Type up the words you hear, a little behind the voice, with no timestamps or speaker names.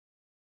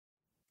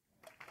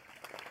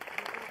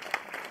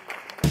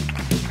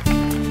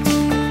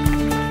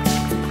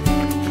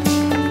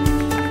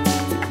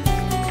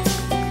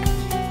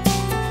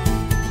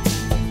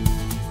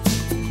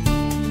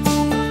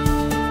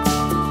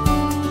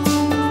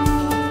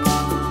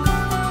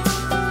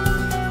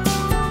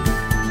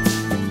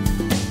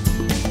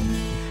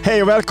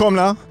Hej och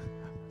välkomna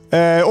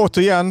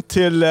återigen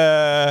till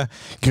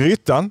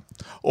Grytan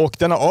och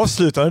denna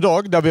avslutande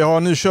dag där vi har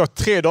nu kört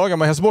 3 dagar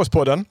med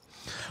Helsingborgspodden.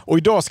 Och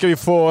idag ska vi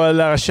få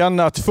lära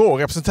känna 2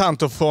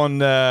 representanter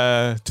från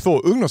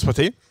 2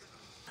 ungdomsparti.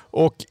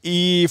 Och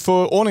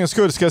för ordningens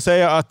skull ska jag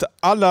säga att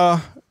alla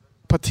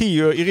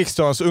partier i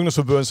riksdagens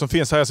ungdomsförbund som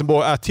finns här i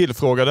Helsingborg är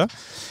tillfrågade.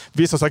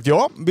 Vissa har sagt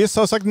ja,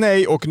 vissa har sagt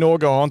nej och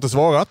några har inte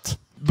svarat.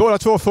 Båda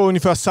 2 får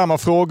ungefär samma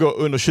frågor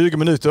under 20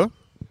 minuter.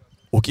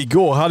 Och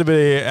igår hade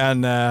vi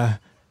en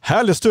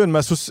härlig stund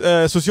med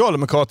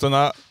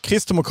Socialdemokraterna,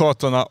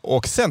 Kristdemokraterna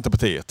och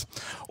Centerpartiet.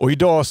 Och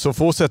idag så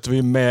fortsätter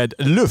vi med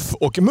LUF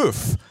och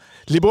MUF,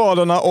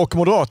 Liberalerna och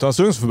Moderaternas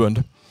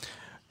ungdomsförbund.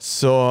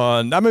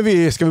 Så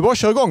ska vi bara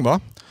köra igång, va?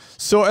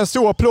 Så en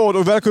stor applåd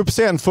och välkommen upp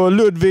scen för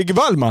Ludvig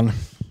Wallman.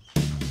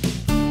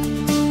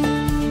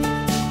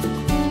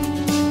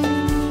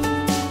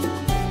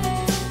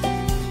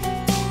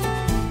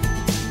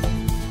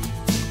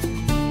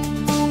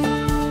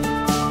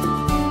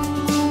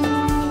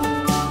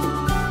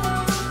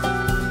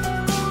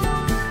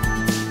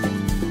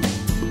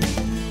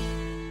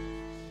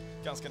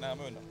 Ganska nära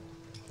munnen.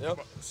 Ja.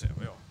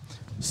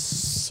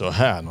 Så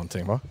här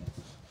någonting, va?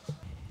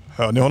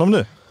 Hör ni honom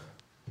nu?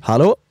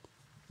 Hallå?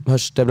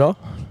 Hörs det bra?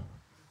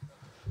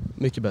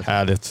 Mycket bättre.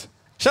 Härligt.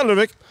 Tjena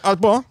Ludvig, allt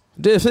bra?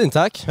 Det är fint,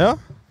 tack. Ja.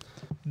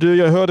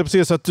 Jag hörde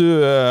precis att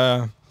du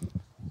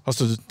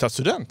har tagit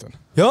studenten.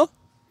 Ja,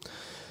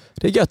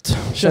 det är gött.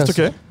 Känns det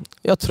okej?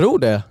 Jag tror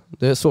det.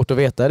 Det är svårt att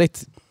veta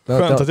riktigt.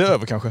 Skönt att det är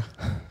över kanske?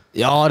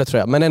 Ja, det tror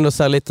jag. Men ändå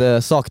så här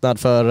lite saknad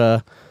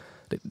för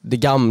det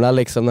gamla,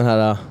 liksom den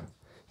här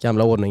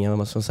gamla ordningen, vad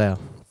man ska säga.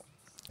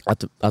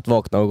 Att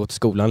vakna och gå till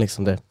skolan,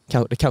 liksom det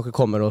kanske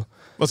kommer. Och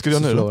vad ska du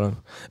göra nu då?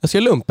 Jag ska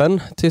göra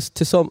lumpen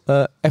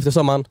efter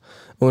sommaren.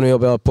 Och nu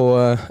jobbar jag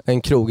på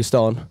en krog i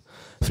stan,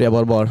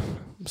 Fria Bar,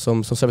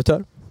 som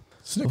servitör.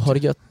 Snyggt. Och har det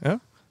gött. Ja.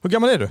 Hur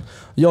gammal är du?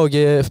 Jag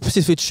är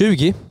precis fyllt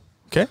 20.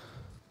 Okej.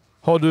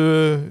 Har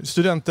du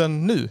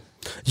studenten nu?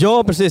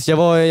 Ja, precis. Jag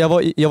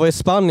var i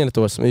Spanien ett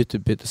år som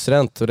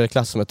utbytesstudent och det är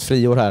klass som ett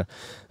friår här.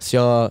 Så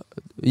jag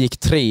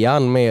gick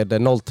 3:an med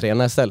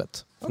 03:orna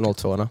istället för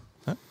 02:orna.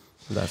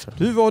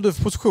 Därför. Vad har du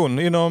för position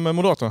inom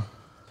Moderaterna?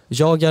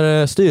 Jag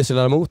är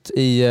styrelseledamot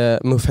i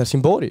MUF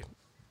Helsingborg.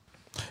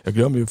 Jag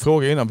glömde ju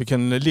fråga innan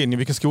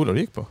vilken skola du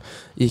gick på.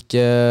 Gick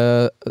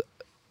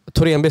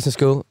Torén Business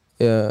School,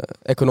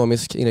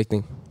 ekonomisk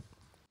inriktning.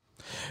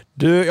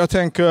 Du, jag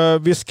tänker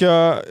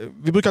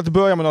vi brukar alltid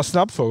börja med några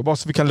snabbfrågor bara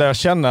så vi kan lära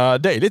känna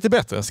dig lite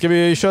bättre. Ska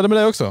vi köra det med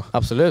dig också?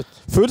 Absolut.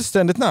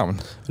 Fullständigt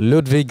namn?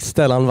 Ludvig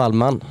Stellan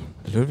Wallman.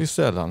 Ludvig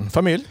Stellan.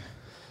 Familj?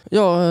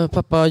 Ja,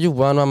 pappa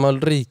Johan, mamma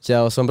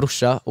Ulrika och som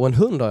brorsa. Och en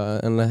hund har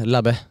jag, en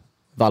labbe.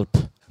 Valp.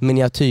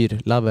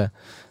 Miniatyrlabbe.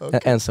 Okay.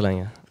 Än så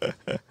länge.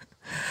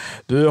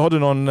 Har du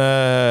någon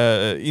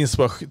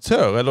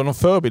inspiratör eller någon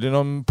förebild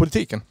inom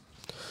politiken?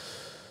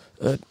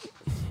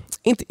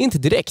 Inte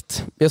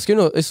direkt. Jag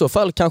skulle nog i så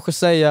fall kanske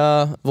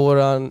säga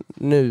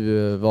min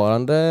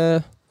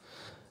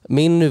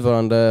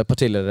nuvarande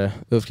partiledare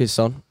Ulf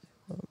Kristersson.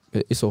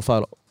 I så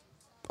fall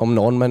om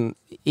någon, men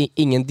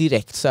ingen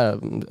direkt så här,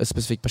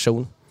 specifik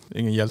person.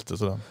 Ingen hjälte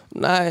sådär?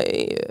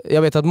 Nej,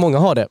 jag vet att många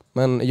har det,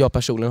 men jag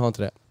personligen har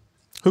inte det.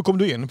 Hur kom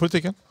du in i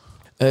politiken?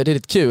 Det är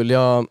lite kul. Det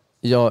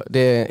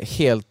är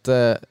helt,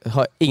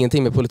 har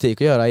ingenting med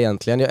politik att göra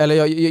egentligen. Jag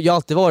har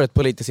alltid varit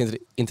politiskt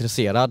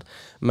intresserad,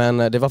 men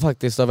det var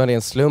faktiskt av en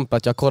ren slump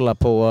att jag kollade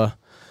på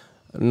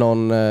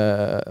någon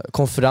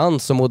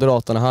konferens som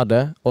Moderaterna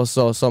hade och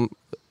så som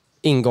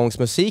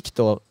ingångsmusik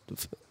då,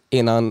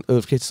 innan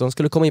Ulf Kristersson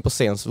skulle komma in på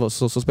scen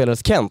så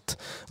spelades Kent.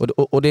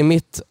 Och det är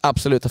mitt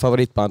absoluta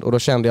favoritband. Och då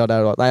kände jag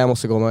där att jag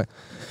måste gå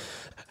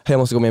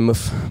med i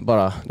MUF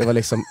bara. Det var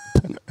liksom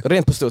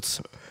rent på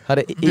studs.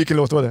 Vilken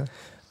låt var det?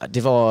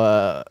 Det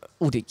var...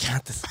 det kan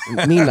jag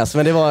inte minnas,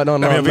 men det var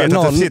någon... jag vet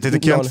att det sitter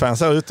lite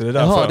Kent-fans här ute. Det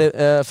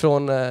jaha,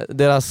 från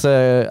deras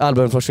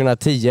album från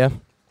 2010.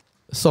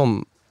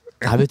 Som...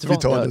 Jag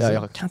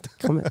kan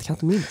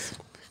inte minnas.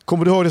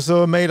 Kommer du ihåg det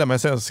så mejla mig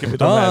sen så ska vi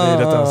ta med dig i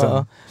detta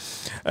sen.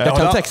 Jag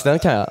kan texten,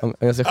 kan jag, om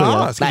jag ska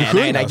sjunga.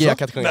 Nej, jag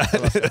kan inte sjunga.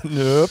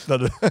 Nu öppnar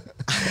du.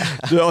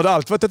 Har det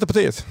alltid varit detta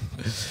partiet?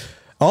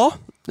 Ja,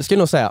 det skulle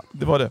jag nog säga.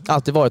 Det var det.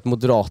 Alltid varit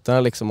Moderaterna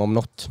liksom om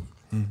något.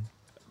 Mm.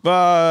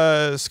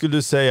 Vad skulle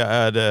du säga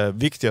är det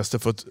viktigaste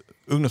för ett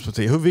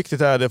ungdomsparti? Hur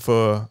viktigt är det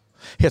för...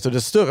 Heter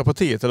det större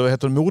partiet eller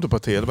heter det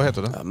moderpartiet? Eller vad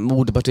heter det?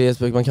 Moderpartiet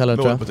brukar man kalla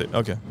det, tror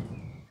jag. Okej.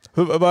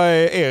 Vad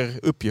är er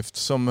uppgift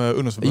som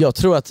ungdomsförbund? Jag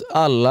tror att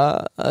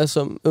alla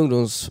som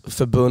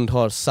ungdomsförbund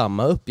har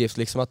samma uppgift,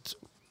 liksom att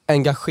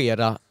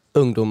engagera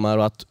ungdomar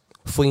och att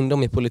få in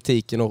dem i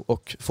politiken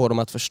och få dem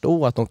att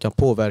förstå att de kan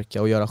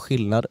påverka och göra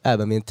skillnad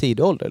även vid en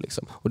tidig ålder.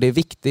 Liksom. Och det är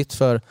viktigt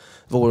för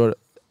vår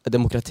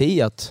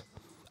demokrati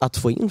att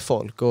få in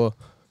folk och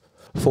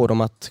få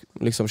dem att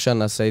liksom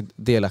känna sig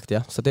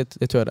delaktiga. Så det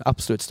tror jag är det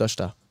absolut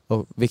största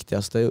och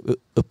viktigaste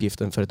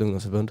uppgiften för ett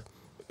ungdomsförbund.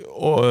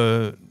 Och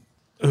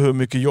hur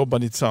mycket jobbar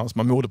ni tillsammans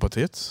med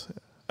moderpartiet?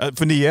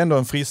 För ni är ändå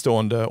en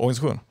fristående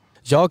organisation.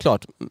 Ja,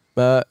 klart.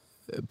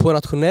 På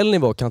nationell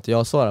nivå kan inte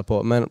jag svara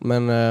på,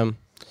 men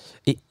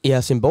i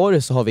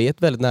Helsingborg så har vi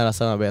ett väldigt nära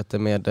samarbete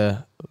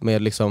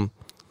med liksom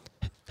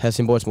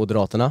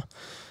Helsingborgsmoderaterna.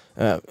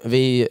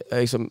 Vi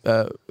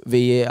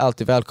är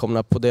alltid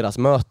välkomna på deras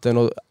möten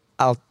och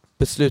allt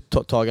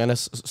besluttagande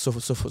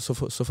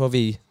så får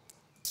vi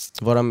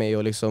vara med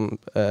och liksom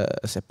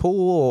se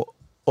på, och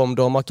om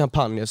de har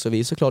kampanjer så är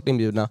vi såklart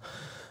inbjudna.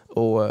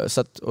 Och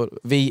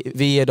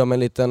vi är dem en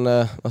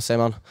liten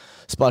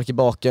spark i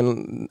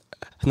baken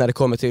när det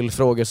kommer till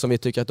frågor som vi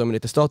tycker att de är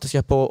lite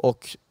statiska på,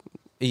 och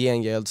i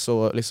gengäld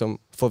så liksom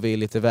får vi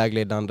lite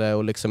vägledande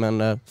och liksom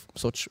en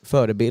sorts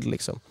förebild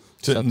liksom.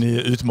 Så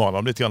ni utmanar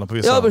dem lite grann på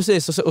vissa... Ja,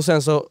 precis. Och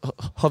sen så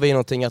har vi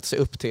någonting att se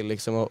upp till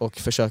liksom, och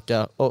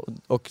försöka,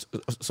 och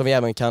som vi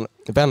även kan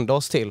vända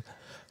oss till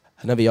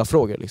när vi har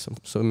frågor liksom,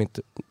 som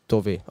inte, då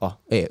vi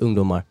är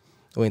ungdomar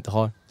och inte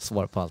har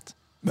svar på allt.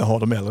 Men har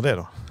de äldre det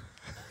då?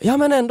 Ja,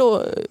 men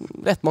ändå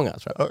rätt många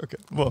tror jag. Okay,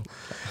 bra.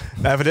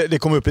 Nej, för det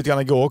kom upp lite grann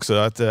igår också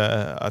att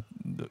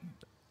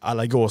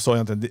alla igår sa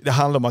egentligen det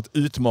handlar om att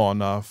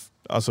utmana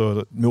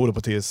alltså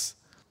moderpartiets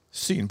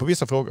syn på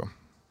vissa frågor.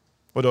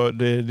 Och då,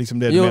 det är liksom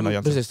det du menar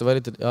egentligen. Precis, det var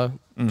lite,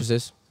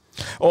 precis.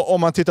 Och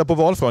om man tittar på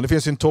valfrågan, det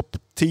finns ju en topp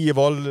 10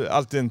 val,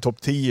 alltid en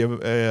topp 10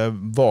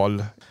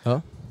 val.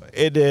 Ja.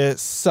 Är det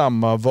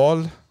samma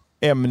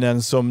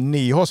valämnen som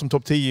ni har som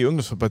topp 10 i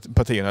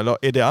ungdomspartierna, eller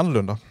är det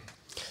annorlunda?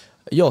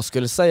 Jag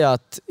skulle säga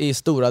att i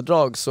stora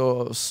drag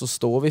så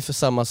står vi för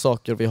samma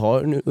saker. Vi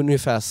har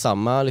ungefär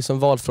samma liksom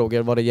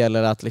valfrågor vad det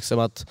gäller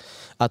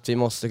att vi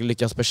måste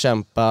lyckas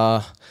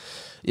bekämpa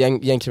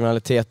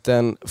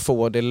gängkriminaliteten,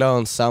 få det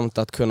lönsamt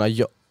att kunna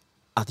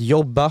att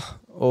jobba,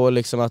 och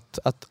liksom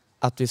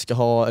att vi ska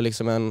ha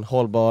liksom en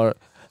hållbar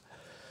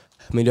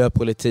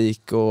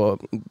miljöpolitik och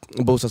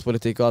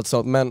bostadspolitik och allt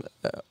sånt. Men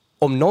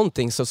om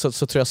någonting så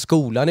tror jag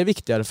skolan är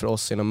viktigare för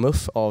oss inom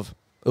MUF av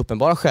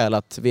uppenbara skäl,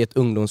 att vi är ett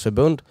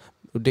ungdomsförbund,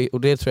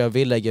 och det tror jag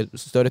vi lägger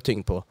större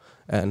tyngd på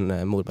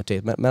än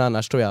moderpartiet. Men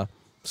annars skulle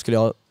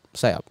jag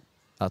säga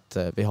att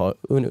vi har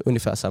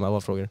ungefär samma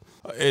valfrågor.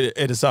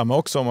 Är det samma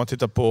också om man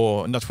tittar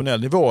på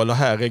nationell nivå eller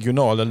här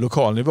regional eller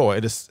lokal nivå?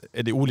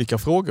 Är det olika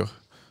frågor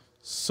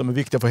som är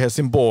viktiga för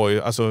Helsingborg?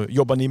 Alltså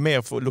jobbar ni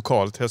mer för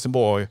lokalt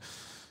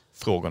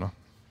Helsingborg-frågorna?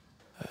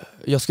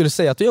 Jag skulle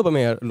säga att vi jobbar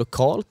mer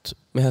lokalt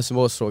med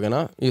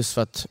Helsingborgsfrågorna, just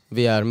för att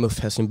vi är MUF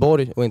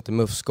Helsingborg och inte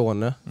MUF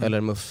Skåne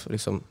eller MUF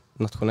liksom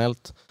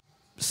nationellt.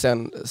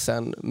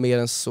 Sen mer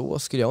än så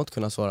skulle jag inte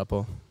kunna svara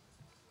på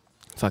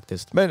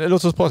faktiskt. Men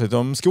låt oss prata lite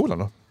om skolan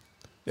då.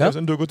 Ja.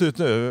 Du har gått ut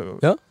nu.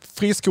 Ja.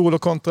 Friskolor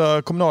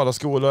kontra kommunala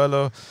skolor,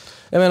 eller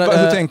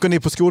hur tänker ni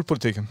på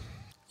skolpolitiken?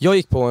 Jag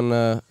gick på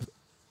en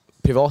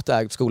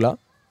privatägd skola,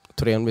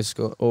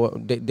 och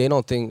det är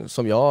någonting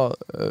som jag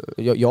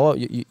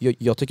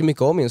tycker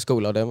mycket om min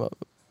skola. Det var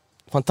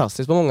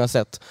fantastiskt på många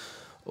sätt.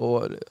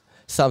 Och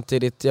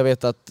samtidigt, jag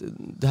vet att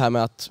det här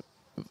med att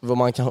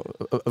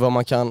vad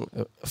man kan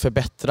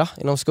förbättra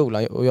inom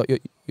skolan, och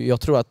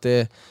jag tror att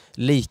det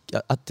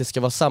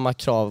ska vara samma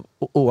krav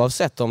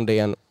oavsett om det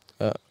är en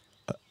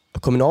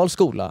kommunal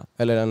skola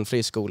eller en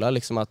friskola,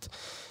 liksom att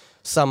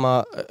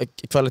samma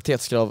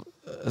kvalitetskrav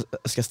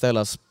ska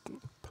ställas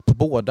på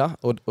båda,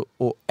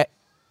 och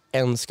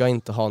en ska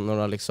inte ha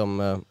några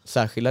liksom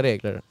särskilda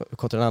regler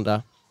kontra den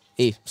andra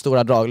i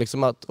stora drag,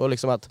 liksom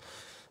att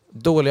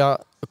dåliga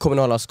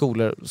kommunala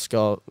skolor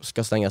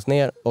ska stängas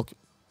ner, och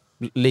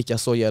lika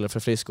så gäller för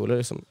friskolor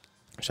liksom,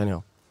 känner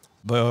jag.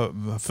 Vad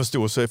jag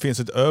förstår så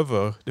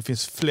det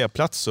finns fler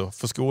platser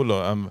för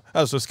skolor,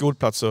 alltså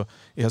skolplatser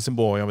i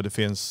Helsingborg än vad det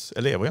finns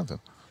elever egentligen.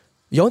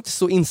 Jag är inte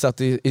så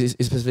insatt i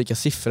specifika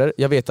siffror.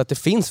 Jag vet att det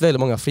finns väldigt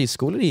många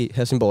friskolor i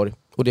Helsingborg,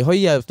 och det har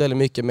hjälpt väldigt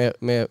mycket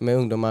med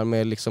ungdomar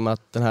med liksom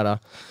att den här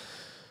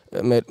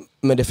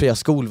med det fria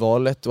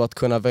skolvalet och att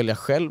kunna välja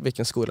själv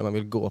vilken skola man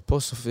vill gå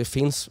på, så det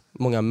finns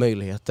många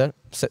möjligheter.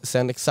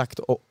 Sen exakt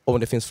om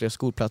det finns fler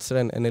skolplatser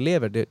än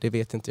elever, det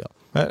vet inte jag.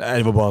 Nej,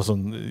 det var bara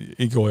så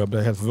igår jag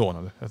blev helt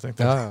förvånad. Jag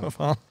tänkte,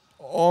 fan.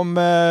 Om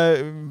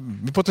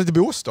vi pratar lite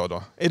bostad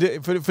då.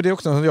 För det är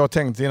också något jag har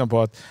tänkt innan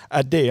på, att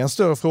är det en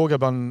större fråga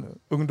bland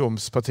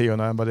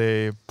ungdomspartierna än vad det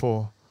är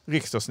på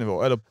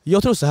riksdagsnivå? Eller?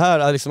 Jag tror så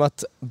här liksom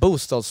att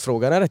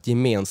bostadsfrågan är rätt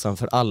gemensam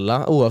för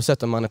alla,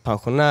 oavsett om man är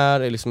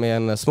pensionär, liksom är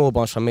en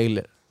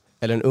småbarnsfamilj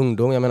eller en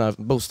ungdom. Jag menar,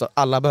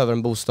 alla behöver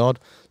en bostad,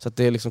 så att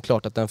det är liksom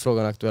klart att den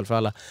frågan är aktuell för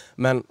alla.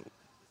 Men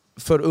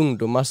för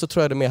ungdomar så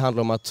tror jag det mer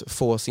handlar om att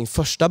få sin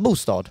första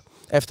bostad.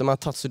 Efter man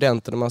tagit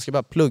studenten och man ska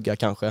bara plugga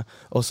kanske,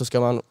 och så ska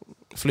man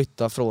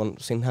flytta från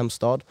sin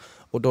hemstad.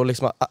 Och då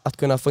liksom att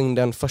kunna få in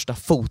den första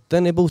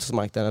foten i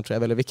bostadsmarknaden tror jag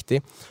är väldigt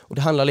viktigt. Och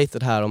det handlar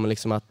lite här om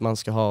liksom att man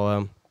ska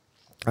ha,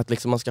 att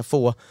liksom man ska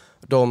få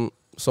de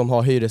som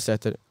har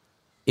hyresrätter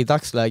i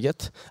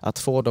dagsläget, att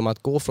få dem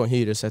att gå från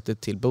hyresrätter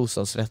till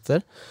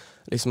bostadsrätter.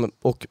 Liksom,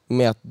 och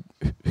med att,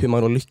 hur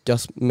man då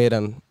lyckas med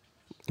den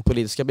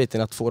politiska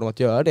biten, att få dem att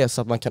göra det,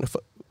 så att man kan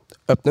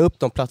öppna upp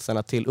de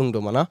platserna till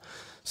ungdomarna,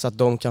 så att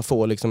de kan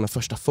få liksom en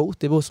första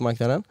fot i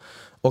bostadsmarknaden,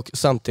 och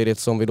samtidigt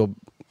som vi då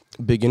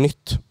bygger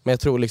nytt. Men jag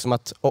tror liksom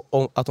att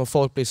om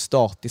folk blir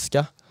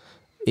statiska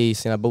i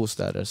sina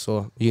bostäder,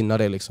 så gynnar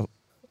det liksom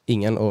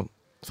ingen, och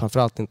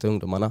framförallt inte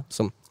ungdomarna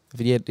som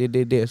För det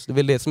är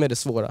väl det som är det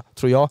svåra,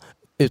 tror jag.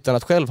 Utan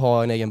att själv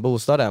ha en egen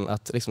bostad än.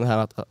 Att, liksom det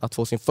här att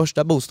få sin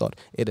första bostad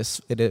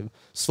är det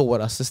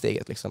svåraste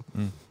steget. Liksom.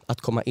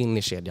 Att komma in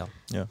i kedjan.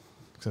 Ja,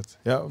 exakt.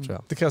 Ja,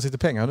 det krävs lite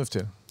pengar nu för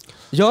tiden.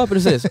 Ja,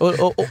 precis.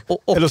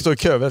 Och eller stå i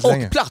kö väldigt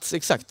länge. Och plats,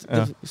 exakt.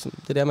 Ja.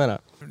 Det är det jag menar.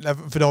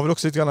 För det har väl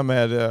också lite grann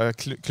med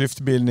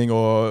klyftbildning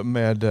och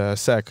med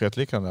säkerhet och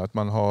liknande. Att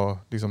man har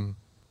liksom,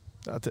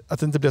 att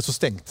det inte blir så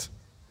stängt.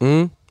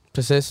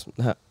 Precis.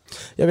 Det här.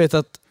 Jag vet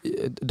att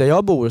där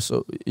jag bor,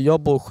 så jag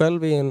bor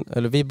själv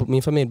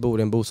min familj bor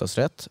i en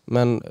bostadsrätt,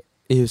 men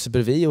i huset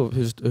bredvid och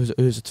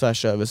huset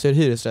tvärs över så är det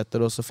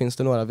hyresrätter och så finns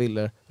det några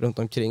villor runt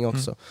omkring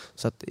också.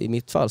 Så att i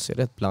mitt fall så är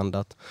det rätt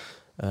blandat.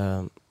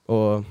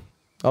 Och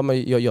ja,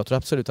 men jag tror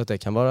absolut att det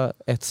kan vara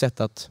ett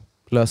sätt att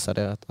lösa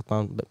det, att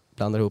man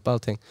blandar ihop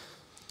allting.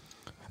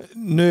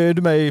 Nu är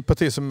du med i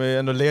parti som är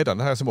ändå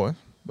ledande här i Helsingborg.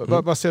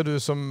 Vad ser du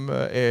som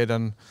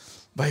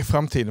vad är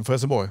framtiden för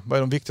Helsingborg? Vad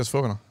är de viktigaste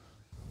frågorna?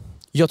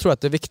 Jag tror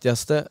att det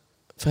viktigaste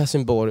för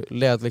Helsingborg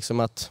är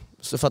liksom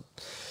för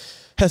att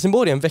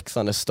Helsingborg är en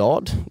växande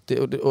stad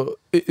och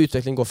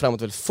utvecklingen går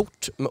framåt väldigt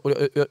fort. Och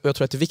jag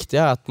tror att det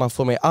viktiga är att man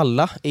får med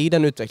alla i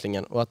den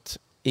utvecklingen och att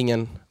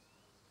ingen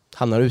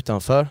hamnar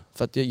utanför.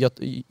 För att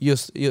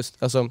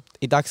alltså,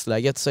 i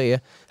dagsläget så är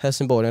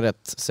Helsingborg en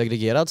rätt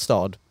segregerad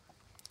stad,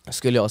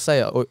 skulle jag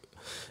säga. Och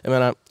jag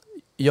menar,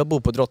 jag bor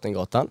på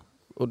Drottninggatan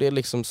och det är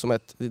liksom som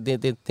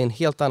det är en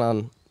helt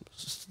annan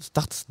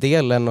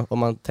stadsdel än om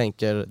man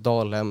tänker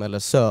Dalhem eller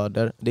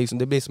Söder.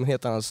 Det blir som en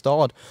helt annan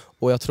stad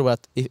och jag tror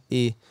att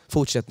i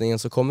fortsättningen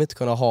så kommer vi inte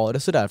kunna ha det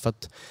så där, för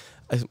att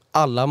liksom,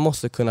 alla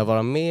måste kunna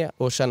vara med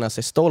och känna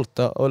sig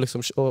stolta och,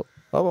 liksom,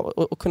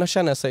 och kunna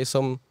känna sig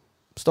som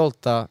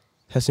stolta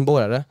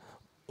helsingborgare.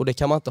 Och det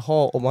kan man inte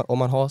ha om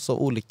man har så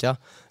olika,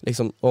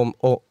 liksom,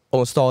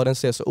 om staden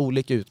ser så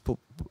olika ut på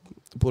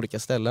olika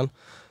ställen.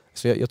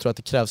 Så jag tror att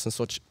det krävs en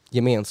sorts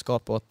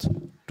gemenskap och att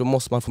då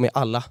måste man få med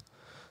alla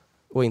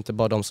och inte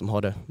bara de som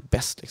har det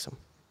bäst. Liksom.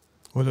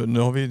 Och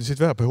nu sitter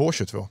vi här på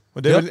H22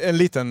 och det är väl en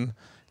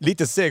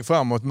liten steg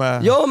framåt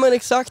med... Ja, men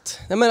exakt.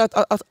 Jag menar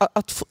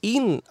att få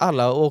in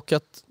alla och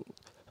att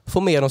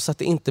få med dem så att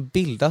det inte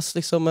bildas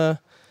liksom,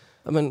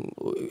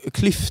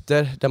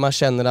 klyftor där man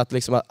känner att,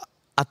 liksom,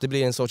 att det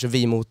blir en sorts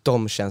vi mot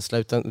dem-känsla,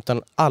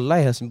 utan alla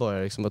är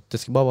helsingborgare. Liksom, att det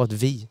ska bara vara ett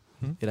vi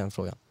i den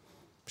frågan,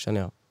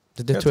 känner jag.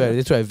 Det tror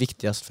jag är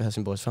viktigast för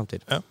Helsingborgs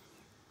framtid. Ja.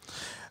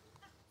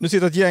 Nu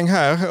sitter ett gäng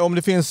här. Om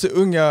det finns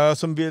unga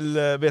som vill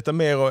veta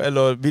mer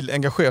eller vill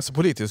engagera sig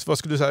politiskt, vad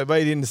skulle du säga? Vad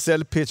är din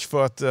säljpitch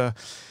för att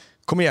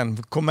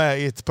kom med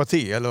i ett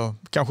parti eller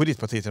kanske ditt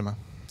parti till och med?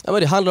 Ja,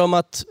 men det handlar om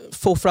att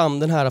få fram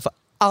den här, för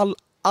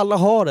alla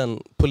har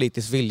en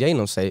politisk vilja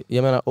inom sig.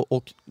 Jag menar,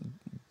 och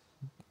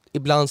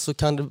ibland så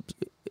kan det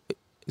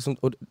liksom,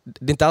 och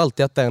det är inte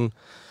alltid att den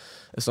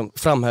liksom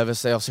framhäver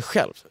sig av sig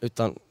själv,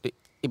 utan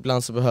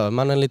ibland så behöver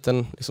man en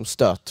liten liksom,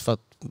 stöt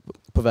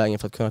på vägen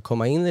för att kunna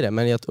komma in i det.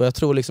 Men jag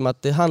tror liksom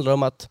att det handlar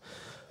om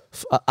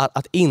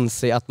att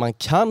inse att man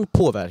kan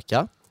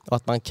påverka och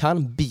att man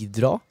kan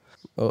bidra.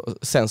 Och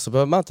sen så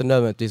behöver man inte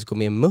nödvändigtvis gå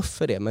med i MUF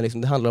för det, men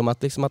liksom det handlar om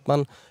att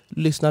man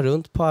lyssnar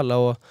runt på alla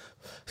och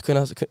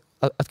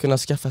kunna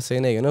skaffa sig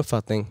en egen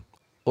uppfattning.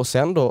 Och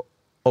sen då,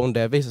 om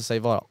det visar sig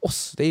vara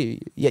oss, det är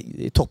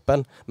ju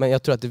toppen. Men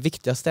jag tror att det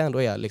viktigaste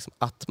ändå är liksom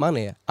att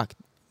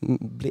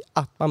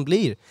man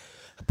blir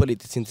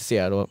politiskt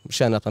intresserad och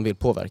känner att man vill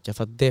påverka,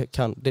 för att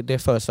det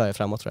för Sverige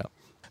framåt, tror jag.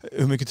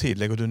 Hur mycket tid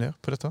lägger du ner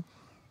på detta?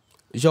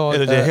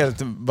 Eller det är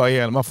helt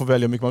varierande, man får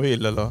välja hur mycket man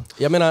vill eller?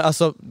 Jag menar,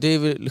 alltså, det är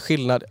väl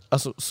skillnad.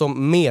 Alltså,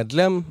 som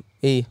medlem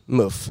i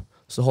MUF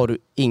så har du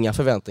inga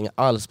förväntningar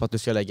alls på att du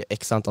ska lägga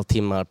x antal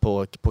timmar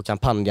på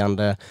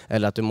kampanjande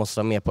eller att du måste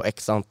vara med på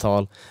x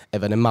antal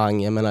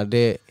evenemang. Jag menar, det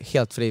är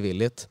helt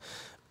frivilligt.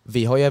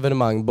 Vi har ju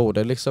evenemang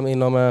både liksom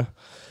inom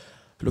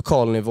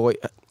lokal nivå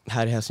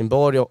här i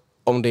Helsingborg, och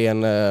om det är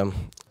en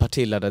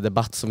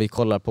partiledardebatt som vi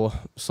kollar på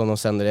som de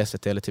sänder i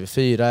SVT eller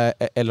TV4,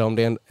 eller om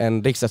det är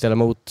en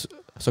riksdagsledamot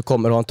så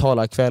kommer att ha en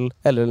talarkväll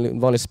eller en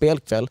vanlig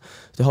spelkväll.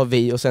 Det har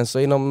vi, och sen så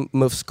inom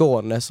MUF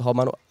Skåne så har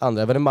man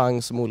andra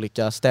evenemang som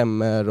olika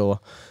stämmer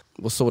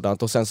och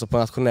sådant, och sen så på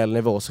nationell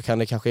nivå så kan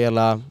det kanske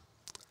gälla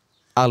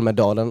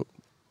Almedalen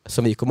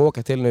som vi kommer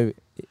åka till nu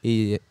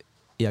i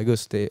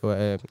augusti och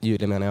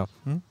juli, menar jag.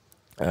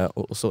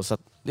 Och så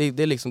att det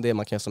är liksom det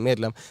man kan göra som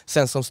medlem.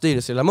 Sen som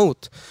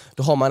styrelseledamot,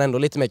 då har man ändå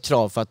lite mer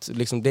krav, för att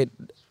liksom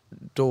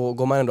då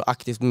går man ändå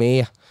aktivt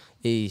med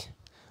i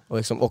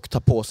och tar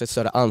på sig ett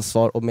större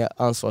ansvar, och med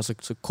ansvar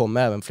så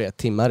kommer även fler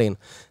timmar in.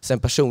 Sen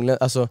personligen,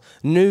 alltså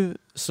nu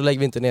så lägger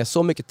vi inte ner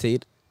så mycket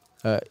tid.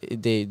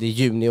 Det är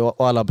juni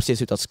och alla har precis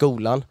slutat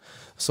skolan.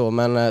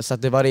 Så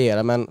att det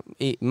varierar, men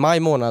i maj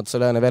månad så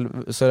lade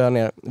jag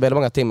ner väldigt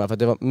många timmar, för att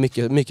det var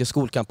mycket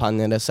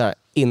skolkampanjer så här,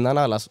 innan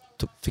alla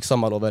fick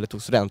sommarlov eller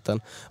tog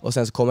studenten. Och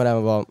sen så kommer det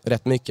även vara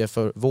rätt mycket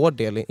för vår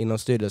del inom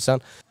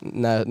styrelsen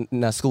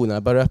när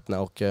skolorna börjar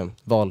öppna och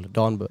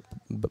valdagen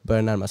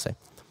börjar närma sig.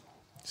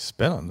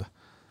 Spännande.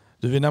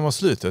 Du, vi närmar oss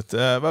slutet.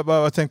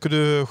 Vad tänker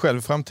du själv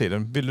i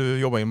framtiden? Vill du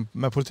jobba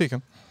med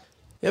politiken?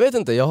 Jag vet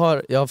inte.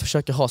 Jag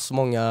försöker ha så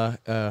många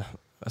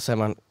säger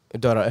man,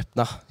 dörrar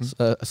öppna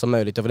som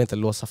möjligt. Jag vill inte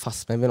låsa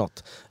fast mig vid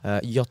något.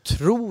 Jag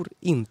tror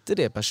inte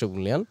det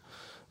personligen.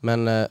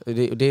 Men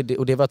det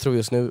är vad jag tror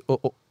just nu.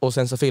 Och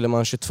sen så fyller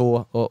man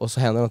 22 och så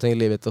händer någonting i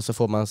livet och så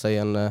får man sig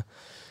en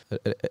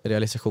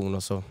realisation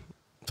och så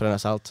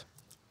förändras allt.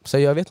 Så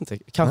jag vet inte,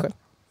 kanske.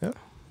 Ja.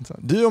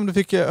 Du, om du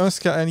fick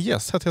önska en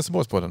gäst här till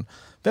Helsingborgspodden,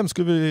 vem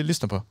skulle vi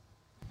lyssna på?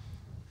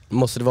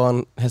 Måste det vara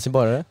en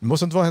helsingborgare?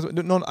 Måste inte vara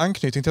någon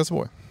anknytning till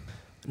Helsingborg?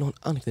 Någon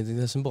anknytning till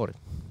Helsingborg?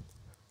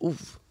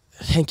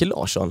 Henke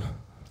Larsson.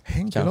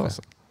 Henke kanske.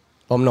 Larsson?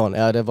 Om någon,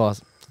 ja det var...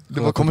 Det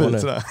var kom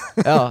ut sådär.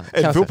 Ja,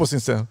 är det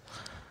fotbollsinställd?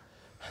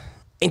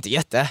 Inte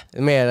jätte,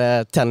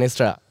 mer tennis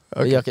tror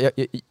jag. Okay.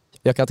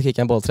 Jag kan inte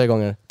kicka en boll 3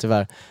 gånger,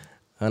 tyvärr.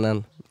 Men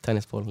en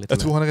tennisboll lite Jag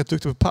tror han är rätt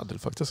duktig på paddel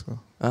faktiskt.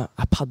 Ja,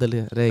 paddel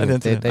det är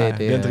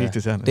inte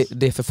riktigt tennis.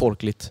 Det är för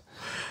folkligt.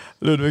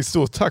 Ludvig,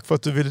 stort tack för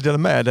att du ville dela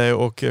med dig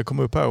och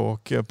komma upp här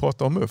och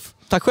prata om MUF.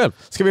 Tack själv.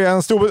 Ska vi ge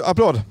en stor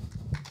applåd?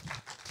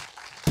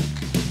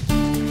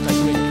 Tack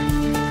så mycket.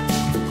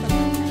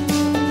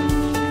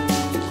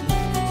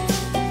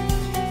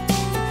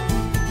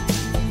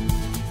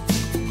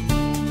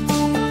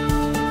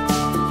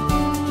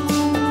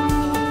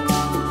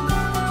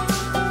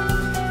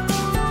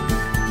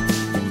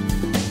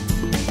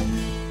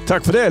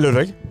 Tack för det,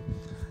 Ludvig.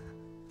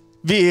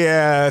 Vi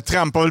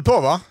trampar väl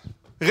på, va?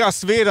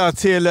 Rast vidare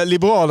till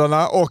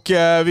Liberalerna och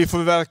vi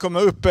får välkomna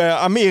upp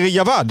Amir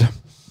Javad.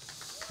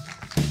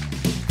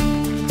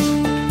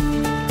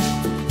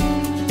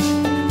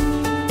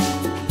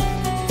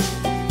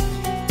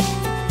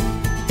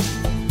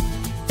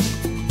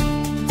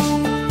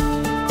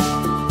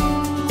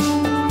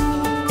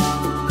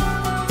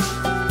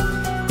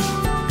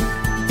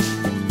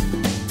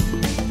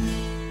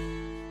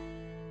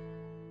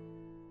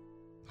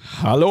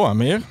 Hallå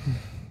Amir.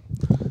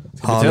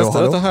 Ska vi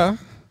testa detta här?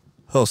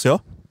 Hörs jag?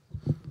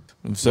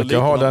 Nu försöker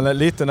jag ha den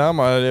lite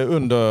närmare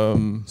under...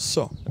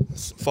 Så.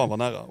 Fan vad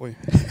nära. Oj.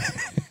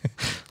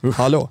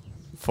 Hallå.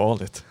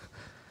 Farligt.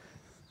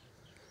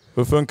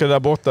 Hur funkar det där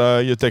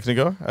borta,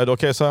 ljudtekniker? Är det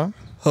okej så här?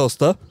 Hörs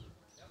det?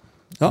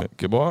 Ja.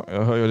 Mycket bra.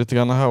 Jag hör ju lite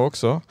grann här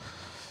också.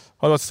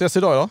 Har du varit stress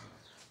idag?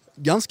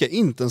 Ganska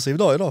intensiv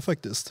dag idag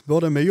faktiskt.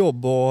 Både med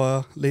jobb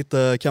och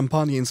lite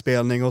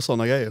kampanjinspelning och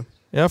sådana grejer.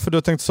 Ja, för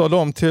du tänkte sadla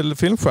om till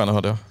filmstjärna,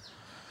 hörde jag.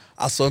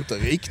 Alltså inte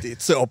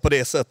riktigt så på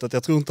det sättet.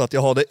 Jag tror inte att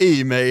jag har det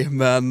i mig,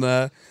 men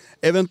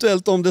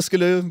eventuellt om det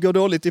skulle gå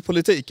dåligt i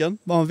politiken,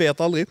 man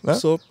vet aldrig,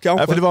 så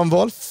kanske. För det var en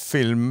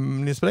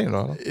valfilm ni spelade in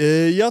då?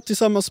 Ja,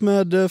 tillsammans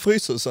med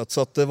Fryshuset,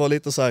 så att det var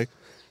lite så här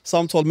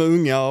samtal med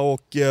unga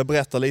och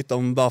berätta lite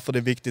om varför det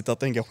är viktigt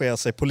att engagera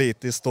sig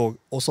politiskt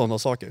och sådana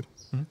saker.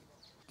 Mm.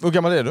 Hur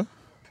gammal är du?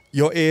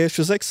 Jag är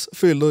 26,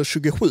 fyller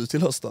 27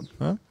 till hösten.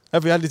 Ja.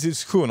 Vi hade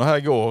diskussioner här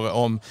igår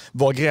om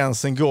var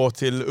gränsen går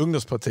till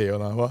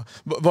ungdomspartierna.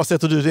 Var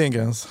sätter du din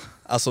gräns?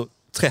 Alltså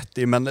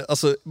 30, men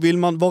alltså, vill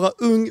man vara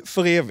ung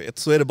för evigt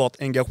så är det bara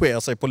att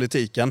engagera sig i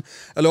politiken.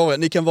 Eller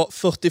ni kan vara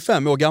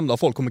 45 år gamla och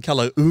folk kommer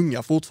kalla er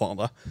unga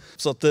fortfarande.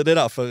 Så att det är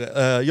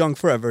därför, young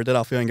forever, det är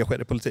därför jag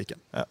engagerar i politiken.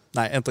 Ja.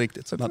 Nej, inte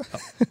riktigt. Men,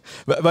 ja.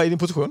 Vad är din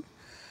position?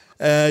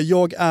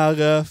 Jag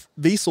är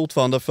vice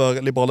ordförande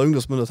för Liberala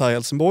ungdomsförbundet här i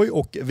Helsingborg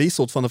och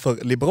vice ordförande för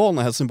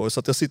Liberalerna i Helsingborg, så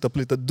att jag sitter på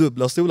lite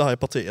dubbla stolar här i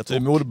partiet. Det är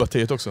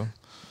moderpartiet också.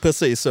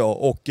 Precis så,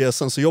 och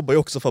sen så jobbar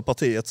jag också för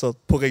partiet så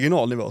på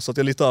regional nivå, så att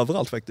jag är lite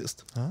överallt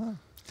faktiskt.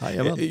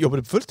 Jobbar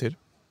du på fulltid?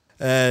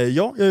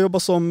 Ja, jag jobbar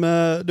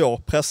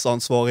som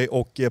pressansvarig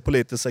och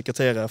politisk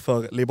sekreterare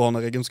för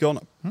Liberalerna Region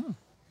Skåne.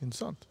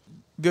 Intressant.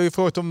 Vi har ju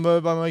frågat om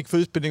vad man gick för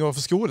utbildning och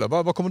för skola.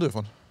 Var kommer du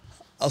ifrån?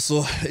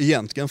 Alltså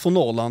egentligen från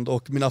Norrland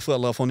och mina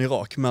föräldrar från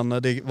Irak, men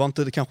det var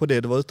inte kanske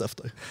det du var ute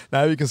efter.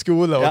 Nej, vilken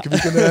skola och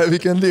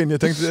vilken linje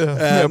tänkte du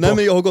Nej,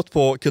 men jag har gått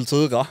på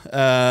Kultura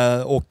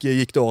och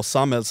gick då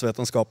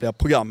samhällsvetenskapliga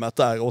programmet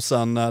där, och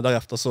sen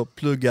därefter så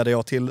pluggade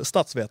jag till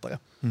statsvetare.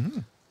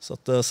 Mm. Så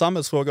att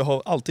samhällsfrågor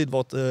har alltid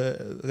varit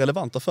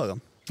relevanta för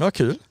en. Ja,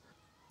 kul.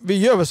 Vi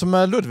gör väl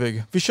som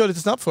Ludvig. Vi kör lite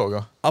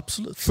snabbfrågor.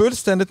 Absolut.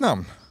 Fullständigt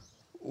namn?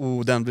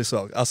 Den blir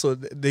svår. Alltså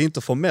det är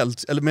inte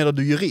formellt, eller menar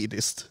du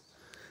juridiskt?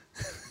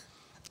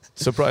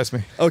 Surprise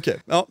me. Okej,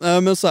 ja,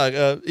 men så här,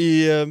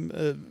 i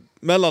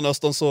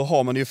Mellanöstern så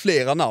har man ju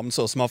flera namn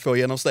så som man får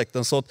genom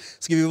släkten, så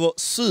ska vi vara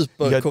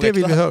superkorrekta. Ja, det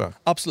vill vi höra.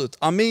 Absolut.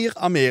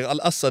 Amir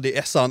al-Assadi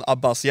Ehsan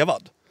Abbas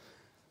Javad.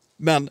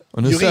 Men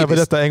och nu säger vi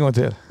detta en gång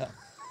till. Ja.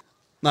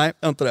 Nej,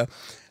 inte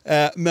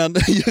det. Men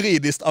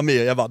juridiskt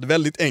Amir Javad.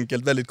 Väldigt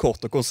enkelt, väldigt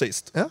kort och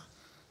koncist. Ja.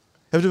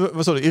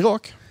 Vad sa du?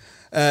 Irak?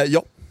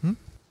 Ja.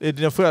 Är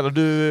dina föräldrar,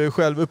 du är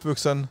själv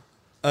uppvuxen?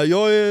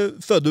 Jag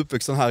är född och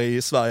uppvuxen här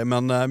i Sverige,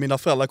 men mina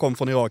föräldrar kom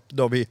från Irak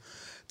då vid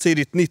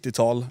tidigt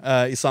 90-tal.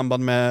 I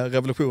samband med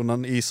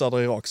revolutionen i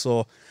södra Irak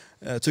så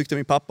tyckte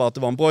min pappa att det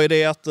var en bra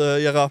idé att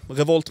göra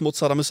revolt mot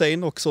Saddam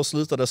Hussein, och så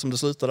slutade det som det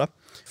slutade.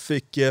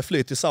 Fick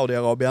fly till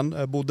Saudiarabien,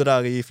 bodde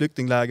där i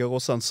flyktingläger,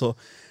 och sen så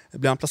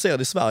blev han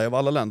placerad i Sverige av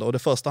alla länder, och det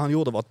första han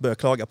gjorde var att börja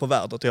klaga på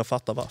vädret, och jag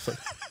fattar varför.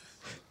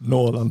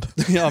 Norrland.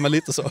 Ja, men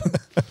lite så.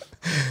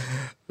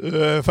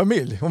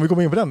 Familj, om vi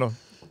kommer in på den då.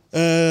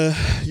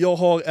 Jag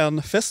har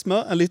en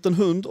fästmö, en liten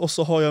hund och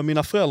så har jag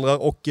mina föräldrar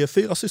och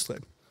 4 systrar.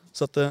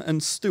 Så att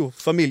en stor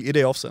familj i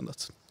det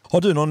avseendet.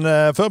 Har du någon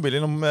förebild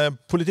inom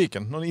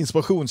politiken? Någon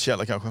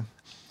inspirationskälla kanske?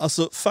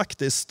 Alltså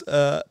faktiskt,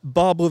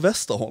 Barbro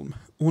Westerholm.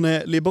 Hon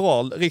är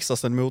liberal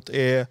riksdagsledamot,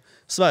 är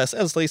Sveriges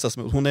äldsta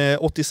riksdagsledamot. Hon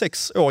är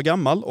 86 år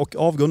gammal och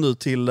avgår nu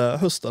till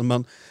hösten,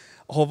 men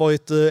har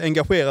varit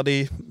engagerad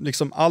i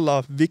liksom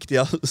alla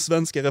viktiga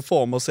svenska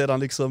reformer sedan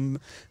liksom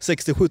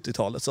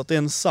 60-70-talet. Så att det är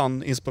en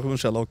sann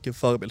inspirationskälla och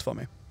förebild för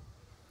mig.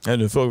 Ja,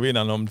 nu frågade vi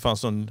innan om det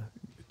fanns någon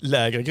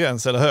lägre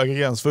gräns eller högre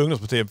gräns för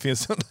ungdomspartiet.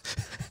 Finns det?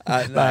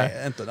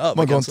 Nej, inte en övre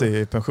Man går gräns. inte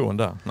i pension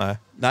där. Nej.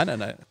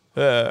 Nej.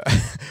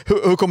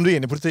 Hur kom du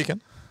in i politiken?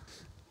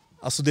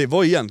 Alltså det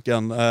var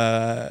egentligen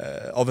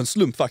av en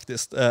slump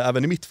faktiskt,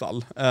 även i mitt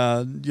fall.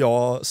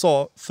 Jag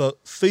sa för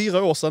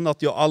 4 år sedan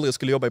att jag aldrig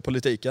skulle jobba i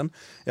politiken.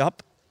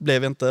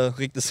 Blev inte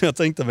riktigt som jag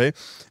tänkte mig.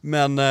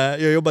 Men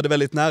jag jobbade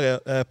väldigt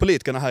nära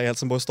politikerna här i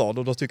Helsingborgs stad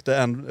och då tyckte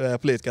en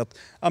politiker att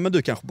men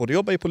du kanske borde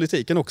jobba i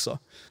politiken också.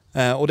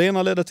 Och det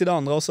ena ledde till det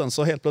andra och sen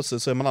så helt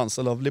plötsligt så är man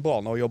anställd av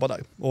Liberalerna och jobbar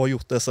där. Och har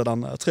gjort det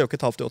sedan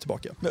 3,5 år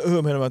tillbaka. Men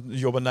hur menar du att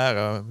jobba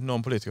nära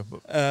någon politiker?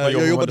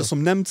 Jag jobbade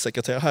som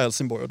nämndsekreterare här i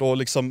Helsingborg och då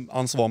liksom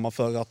ansvarar man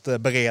för att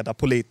bereda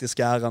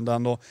politiska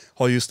ärenden och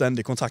har ju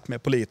ständig kontakt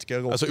med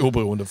politiker. Och alltså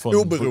oberoende från...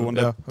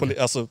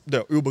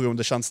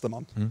 oberoende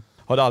tjänsteman. Mm.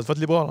 Har det alltid varit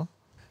Liberalerna?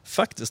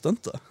 Faktiskt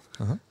inte.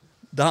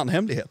 Det är en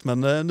hemlighet,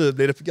 men nu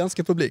blir det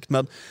ganska publikt.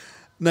 Men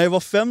när jag var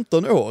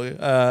 15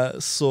 år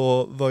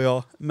så var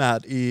jag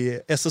med i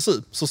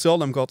SSU,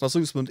 Socialdemokraternas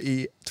ungdomsförbund,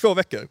 i 2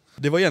 veckor.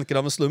 Det var egentligen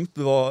av en slump.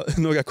 Det var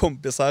några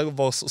kompisar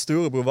vars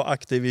storebror var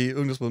aktiv i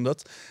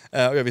ungdomsförbundet.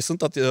 Och jag visste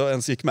inte att jag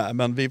ens gick med,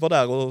 men vi var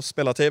där och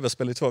spelade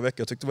tv-spel i 2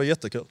 veckor. Jag tyckte det var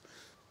jättekul.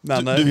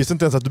 Men, du visste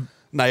inte ens att du...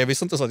 Nej, jag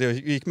visste inte så att jag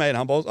gick med i det.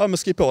 Han bara, men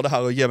skriv på det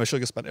här och ge mig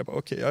 20 spänn. Jag bara,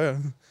 okej,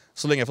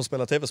 så länge jag får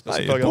spela tv-spel.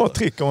 Det är ett bra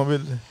trick om man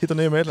vill hitta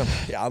nya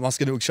medlemmar. Ja, man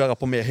ska nog köra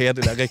på mer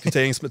hederliga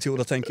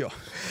rekryteringsmetoder, tänker jag.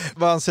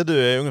 Vad anser du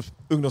är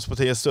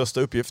ungdomspartiets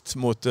största uppgift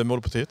mot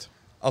Målpartiet?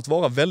 Att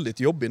vara väldigt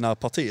jobbig när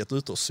partiet är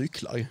ute och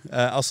cyklar.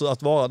 Alltså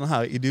att vara den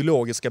här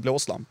ideologiska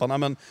blåslampan.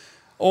 Men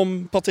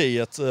om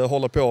partiet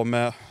håller på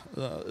med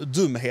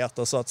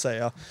dumheter så att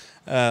säga,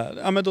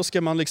 men då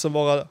ska man liksom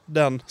vara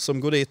den som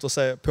går dit och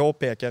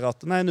påpekar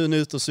att nej, nu är ni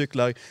ute och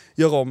cyklar,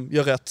 gör om,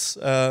 gör rätt.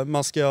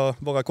 Man ska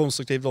vara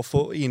konstruktiv och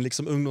få in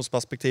liksom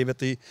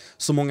ungdomsperspektivet i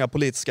så många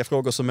politiska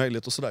frågor som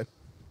möjligt och sådär.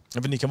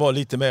 Ja, ni kan vara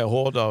lite mer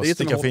hårda och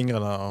sticka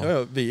fingrarna. Och...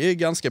 Ja, vi är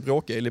ganska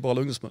bråkiga i Liberala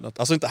ungdomsförbundet.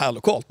 Alltså inte här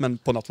lokalt, men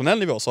på nationell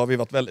nivå så har vi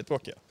varit väldigt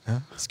bråkiga.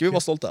 Det ska vi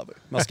vara stolta över.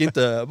 Man ska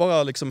inte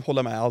bara liksom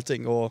hålla med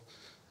allting. Och...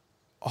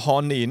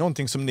 Har ni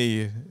någonting som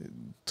ni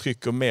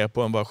trycker mer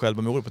på än vad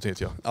själva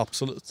Målpartiet gör?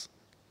 Absolut.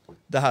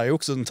 Det här är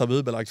också en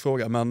tabubelagd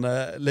fråga, men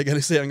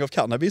legalisering av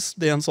cannabis,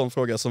 det är en sån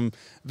fråga som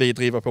vi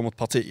driver på mot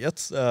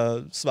partiet.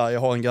 Sverige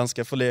har en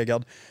ganska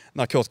förlegad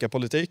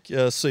narkotikapolitik.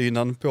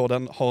 Synen på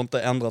den har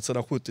inte ändrats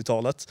sedan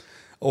 70-talet.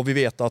 Och vi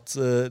vet att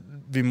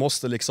vi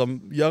måste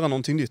liksom göra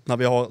någonting nytt när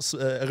vi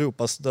har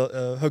Europas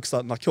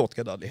högsta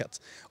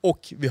narkotikadödlighet.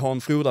 Och vi har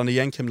en frodande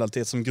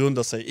gängkriminalitet som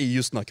grundar sig i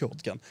just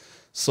narkotikan.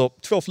 Så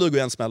 2 flugor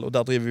i en smäll och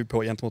där driver vi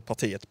på gentemot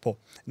partiet på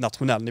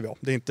nationell nivå.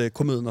 Det är inte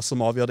kommunerna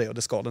som avgör det och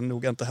det ska den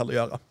nog inte heller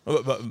göra.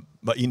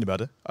 Vad innebär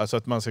det? Alltså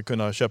att man ska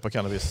kunna köpa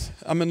cannabis?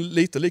 Ja, men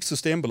lite likt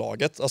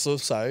Systembolaget. Alltså,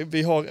 så här,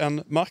 vi har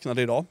en marknad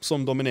idag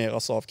som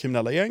domineras av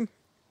kriminella gäng.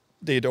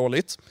 Det är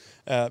dåligt.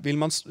 Vill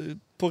man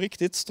på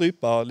riktigt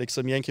strypa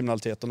liksom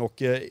gängkriminaliteten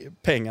och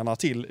pengarna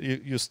till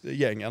just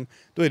gängen,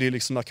 då är det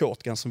liksom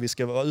narkotikan som vi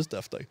ska vara ute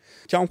efter.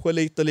 Kanske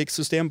lite likt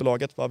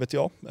Systembolaget, vad vet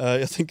jag.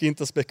 Jag tänker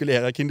inte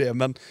spekulera kring det,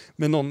 men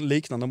med någon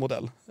liknande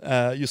modell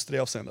just i det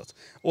avseendet.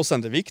 Och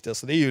sen det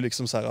viktigaste, det är ju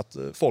liksom så här att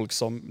folk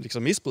som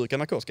liksom missbrukar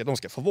narkotika, de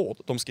ska få vård,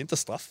 de ska inte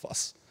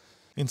straffas.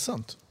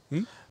 Intressant.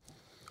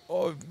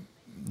 Och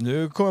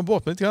nu kommer jag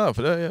bort mig lite grann,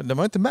 för det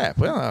var inte med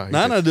på den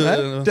här.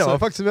 Det var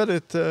faktiskt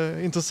väldigt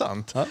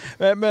intressant.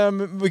 Ja.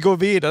 Men vi går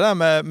vidare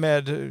där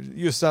med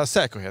just det här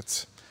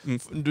säkerhet.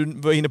 Du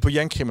var inne på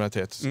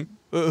gängkriminalitet.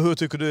 Hur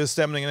tycker du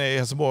stämningen är i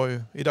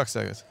Helsingborg i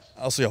dagsläget?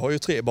 Alltså jag har ju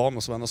 3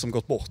 barndomsvänner som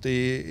gått bort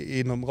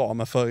inom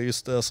ramen för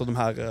just alltså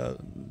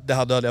det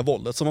här dödliga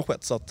våldet som har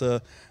skett. Så att,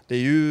 det är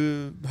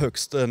ju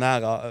högst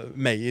nära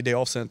mig i det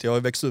avseendet. Jag har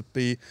växt upp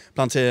i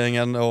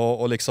planteringen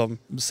och liksom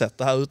sett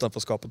det här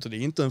utanförskapet och det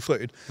är inte en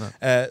fröjd.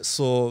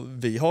 Så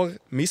vi har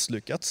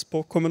misslyckats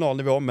på kommunal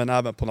nivå men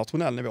även på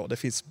nationell nivå. Det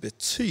finns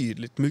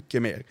betydligt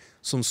mycket mer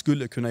som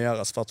skulle kunna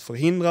göras för att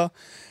förhindra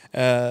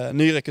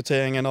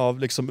nyrekryteringen av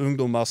liksom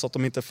ungdomar så att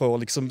de inte får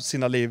liksom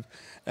sina liv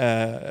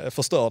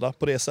förstörda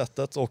på det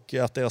sättet och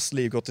att deras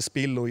liv går till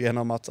spillo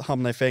genom att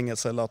hamna i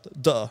fängelse eller att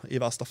dö i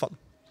värsta fall.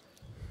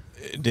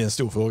 Det är en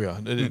stor fråga.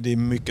 Det är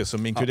mycket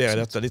som inkluderar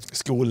detta.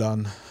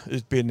 Skolan,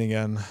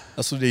 utbildningen.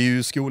 Alltså det är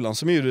ju skolan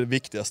som är det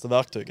viktigaste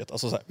verktyget.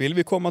 Alltså så här, vill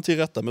vi komma till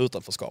rätta med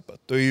utanförskapet,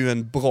 då är ju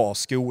en bra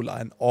skola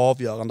en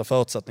avgörande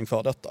förutsättning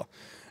för detta.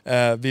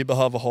 Vi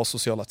behöver ha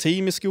sociala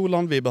team i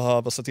skolan. Vi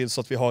behöver se till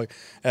så att vi har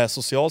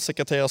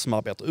socialsekreterare som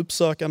arbetar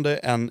uppsökande.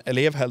 En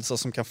elevhälsa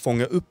som kan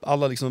fånga upp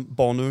alla liksom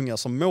barn och unga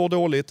som mår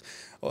dåligt.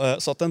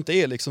 Så att det inte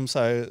är liksom så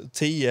här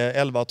 10,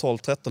 11, 12,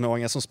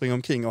 13-åringar som springer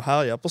omkring och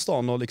härjar på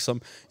stan och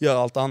liksom gör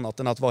allt annat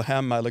än att vara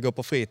hemma eller gå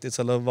på fritids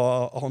eller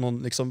ha någon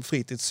liksom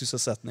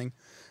fritidssysselsättning.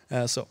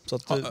 Så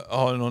att,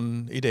 har du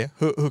någon idé?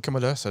 Hur kan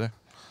man lösa det?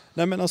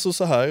 Nej, men alltså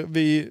så här,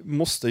 vi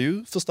måste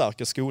ju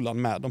förstärka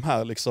skolan med de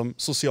här liksom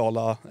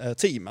sociala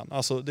teamen.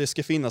 Alltså det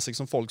ska finnas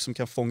liksom folk som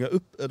kan fånga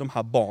upp de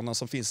här barnen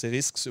som finns i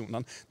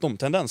riskzonen. De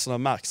tendenserna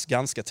märks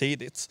ganska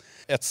tidigt.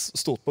 Ett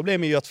stort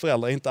problem är ju att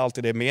föräldrar inte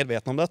alltid är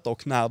medvetna om detta,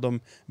 och när de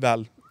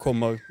väl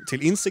kommer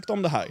till insikt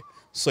om det här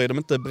så är de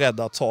inte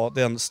beredda att ta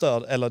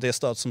det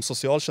stöd som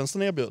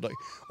socialtjänsten erbjuder.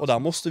 Och där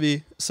måste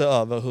vi se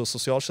över hur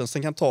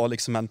socialtjänsten kan ta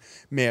liksom en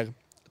mer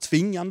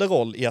tvingande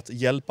roll i att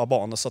hjälpa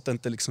barnen så att det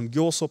inte liksom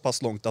går så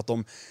pass långt att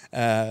de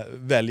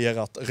väljer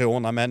att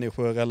råna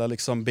människor eller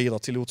liksom bidra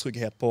till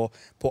otrygghet på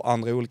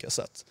andra olika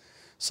sätt.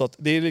 Så att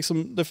det är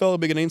liksom de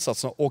förebyggande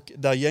insatserna, och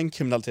där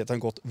gängkriminaliteten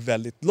gått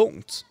väldigt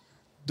långt,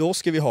 då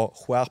ska vi ha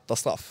skärpta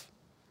straff.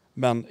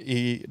 Men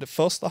i det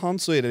första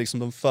hand så är det liksom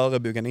de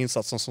förebyggande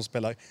insatserna som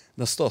spelar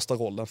den största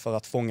rollen för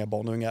att fånga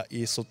barn och unga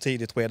i så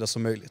tidigt skede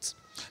som möjligt.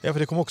 Ja, för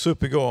det kom också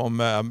upp igår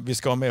om vi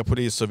ska ha mer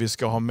poliser, vi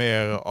ska ha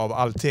mer av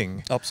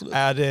allting. Absolut.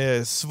 Är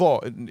det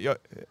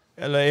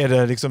eller är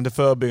det liksom det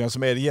förebyggande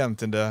som är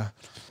egentligen det?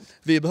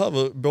 Vi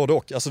behöver både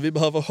och. Alltså vi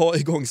behöver ha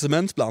igång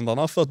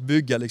cementblandarna för att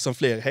bygga liksom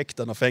fler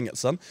häkten och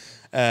fängelsen.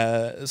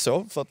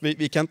 För att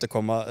vi kan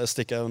inte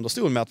sticka under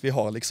stol med att vi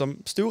har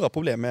liksom stora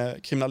problem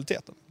med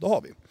kriminaliteten. Det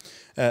har vi.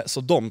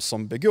 Så de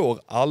som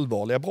begår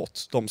allvarliga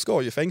brott, de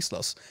ska ju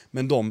fängslas.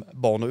 Men de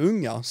barn och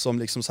unga som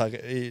liksom så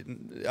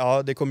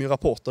här, det kom ju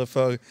rapporter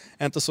för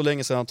inte så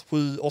länge sedan att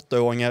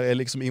 7-8-åringar är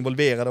liksom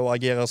involverade och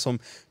agerar som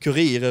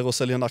kurirer och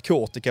säljer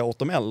narkotika åt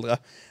de äldre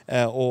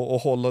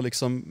och håller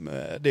liksom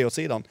det åt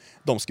sidan.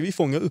 De ska vi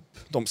fånga upp.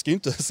 De ska ju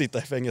inte sitta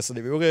i fängelse.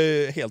 Det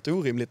vore helt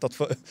orimligt att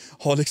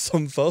ha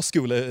liksom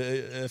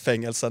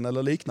förskolefängelsen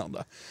eller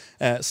liknande.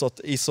 Så att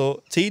i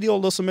så tidig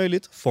ålder som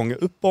möjligt fånga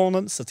upp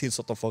barnen, se till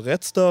så att de får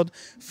rätt stöd.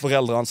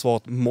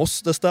 Föräldraansvaret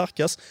måste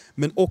stärkas,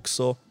 men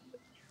också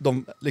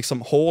de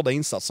liksom hårda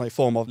insatserna i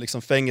form av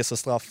liksom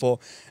fängelsestraff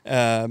och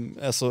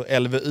alltså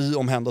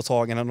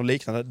LVU-omhändertaganden och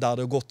liknande där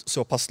det har gått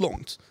så pass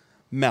långt.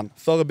 Men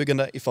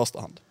förebyggande i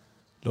första hand.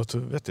 Låter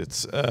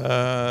vettigt.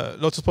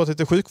 Låt oss prata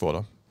lite sjukvård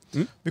då.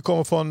 Vi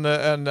kommer från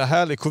en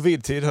härlig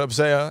covid-tid, höll jag på att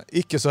säga.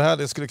 Icke så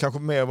härlig, skulle kanske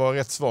mer vara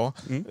rätt svar.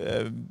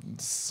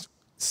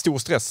 Stor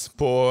stress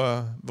på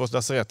vårt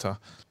lasarett här.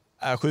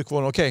 Är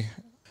sjukvården okej?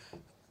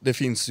 Det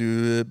finns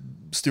ju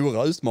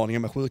stora utmaningar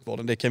med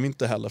sjukvården. Det kan vi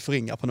inte heller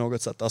förringa på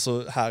något sätt.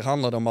 Alltså, här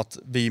handlar det om att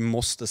vi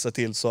måste se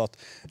till så att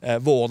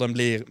vården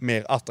blir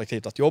mer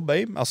attraktivt att jobba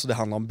i. Alltså, det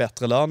handlar om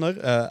bättre löner.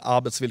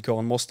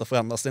 Arbetsvillkoren måste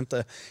förändras. Det är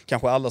inte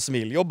kanske alla som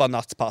vill jobba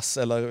nattpass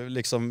eller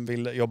liksom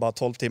vill jobba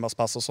 12 timmars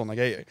pass och sådana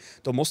grejer.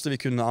 Då måste vi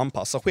kunna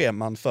anpassa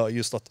scheman för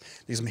just att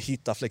liksom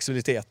hitta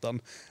flexibiliteten.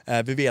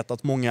 Vi vet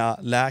att många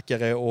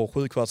läkare och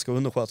sjuksköterskor och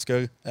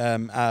undersköterskor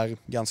är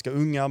ganska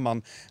unga.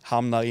 Man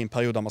hamnar i en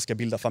period där man ska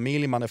bilda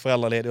familj, man är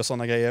föräldraledig och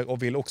sådana grejer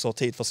och vill också ha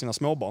tid för sina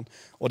småbarn.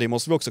 Och det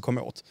måste vi också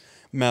komma åt.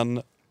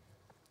 Men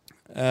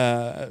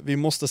vi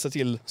måste se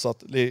till så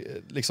att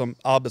liksom,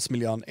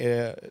 arbetsmiljön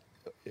är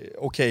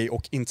okej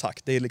och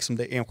intakt. Det är liksom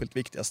det enskilt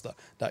viktigaste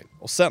där.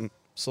 Och sen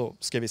så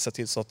ska vi se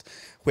till så att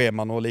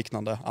scheman och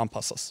liknande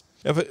anpassas.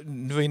 Ja, för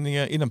du var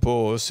inne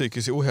på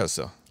psykisk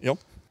ohälsa. Ja.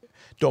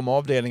 De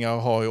avdelningar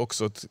har ju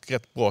också ett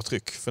rätt bra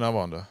tryck för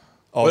närvarande.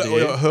 Ja, och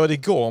jag hörde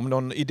igår om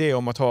någon idé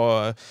om att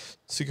ha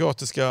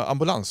psykiatriska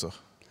ambulanser.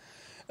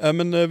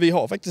 Men vi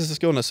har faktiskt i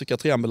Skåne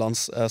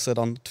psykiatriambulans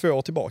sedan 2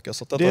 år tillbaka.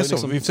 Så att det är så?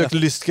 Liksom, vi försökte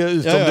lyska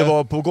ut om det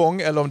var på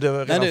gång eller om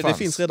det redan fanns? Det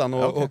finns redan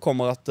och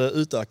kommer att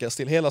utökas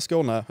till hela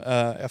Skåne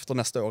efter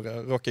nästa år.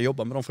 Jag råkar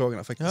jobba med de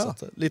frågorna faktiskt. Ja.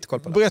 Så att, lite koll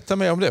på det. Berätta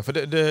mer om det, för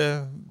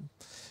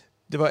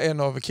det var en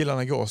av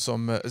killarna igår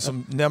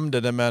som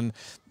nämnde det, men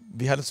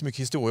vi hade inte så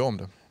mycket historia om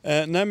det.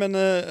 Nej, men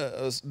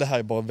det här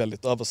är bara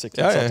väldigt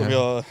översiktligt.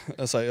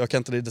 Så att jag kan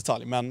inte det i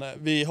detalj. Men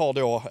vi har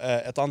då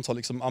ett antal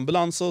liksom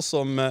ambulanser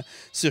som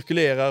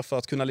cirkulerar för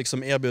att kunna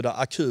liksom erbjuda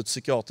akut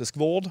psykiatrisk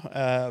vård.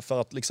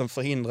 För att liksom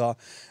förhindra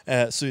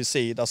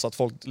suicid, alltså att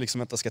folk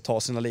liksom inte ska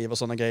ta sina liv och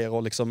sådana grejer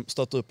och liksom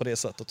stötta upp på det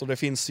sättet. Och det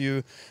finns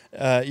ju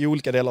i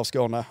olika delar av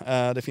Skåne.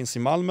 Det finns i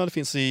Malmö, det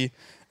finns i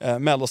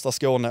mellersta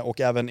Skåne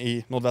och även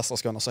i nordvästra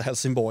Skåne, så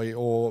Helsingborg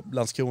och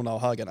Landskrona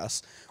och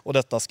Höganäs. Och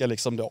detta ska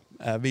liksom då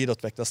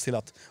vidareutvecklas till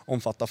att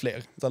omfatta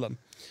fler ställen.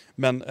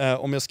 Men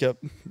om jag ska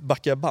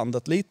backa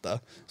bandet lite,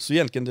 så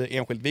egentligen det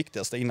enskilt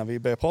viktigaste innan vi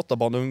börjar prata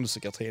barn- och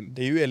ungdomspsykiatrin,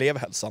 det är ju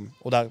elevhälsan,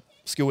 och där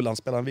skolan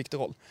spelar en viktig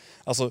roll.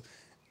 Alltså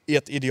i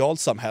ett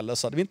idealsamhälle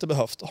så hade vi inte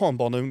behövt ha en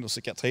barn- och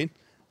ungdomspsykiatri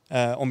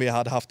om vi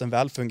hade haft en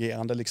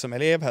välfungerande liksom,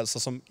 elevhälsa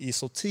som i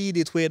så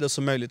tidigt skede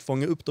som möjligt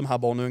fångar upp de här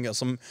barn och unga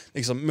som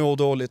liksom, mår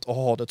dåligt och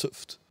har det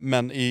tufft.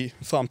 Men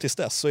fram tills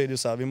dess så är det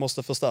så här, vi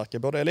måste förstärka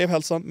både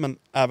elevhälsan men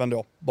även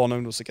då barn- och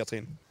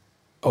ungdomspsykiatrin.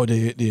 Och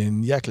det är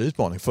en jäkla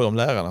utmaning för de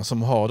lärarna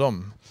som har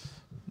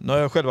Nu har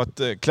jag själv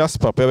varit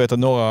klasspappa. Jag vet att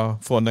några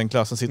från den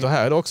klassen sitter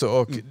här idag också.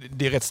 Och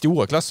det är rätt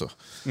stora klasser.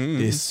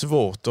 Det är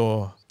svårt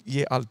att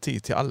ge all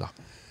tid till alla.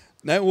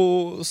 Nej,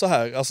 och så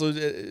här, alltså,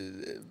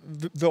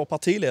 vår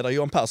partiledare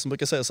Johan Persson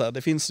brukar säga så här,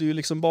 det finns ju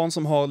liksom barn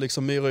som har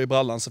liksom myror i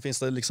brallan, så finns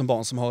det liksom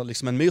barn som har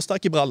liksom en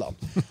myrstack i brallan.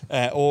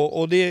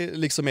 Och det är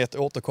liksom ett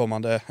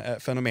återkommande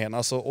fenomen.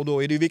 Alltså, och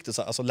då är det ju viktigt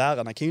så här, alltså,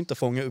 lärarna kan ju inte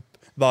fånga upp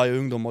varje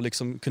ungdom och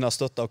liksom kunna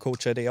stötta och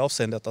coacha i det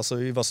avseendet,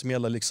 alltså i vad som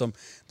gäller liksom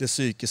det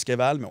psykiska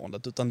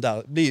välmåendet, utan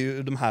där blir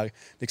ju de här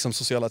liksom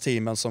sociala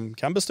teamen som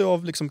kan bestå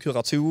av liksom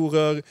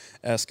kuratorer,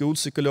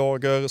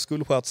 skolpsykologer,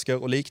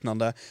 skolsköterskor och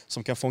liknande,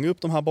 som kan fånga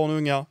upp de här barn och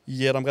unga,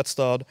 ge dem rätt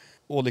stöd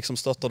och liksom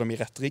stötta dem i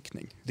rätt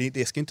riktning.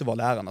 Det ska inte vara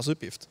lärarnas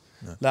uppgift.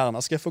 Nej.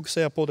 Lärarna ska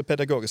fokusera på det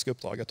pedagogiska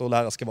uppdraget och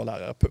lärare ska vara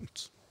lärare,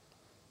 punkt.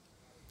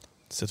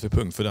 Sätter vi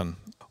punkt för den.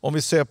 Om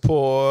vi ser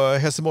på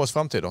Helsingborgs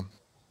framtid då,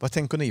 vad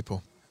tänker ni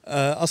på?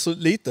 Alltså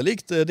lite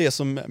likt det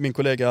som min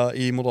kollega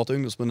i Moderata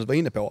ungdomsförbundet var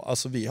inne på.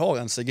 Alltså vi har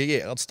en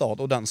segregerad stad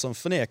och den som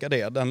förnekar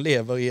det, den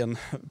lever i en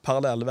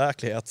parallell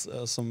verklighet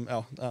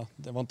som,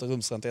 det var inte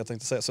rumsrent jag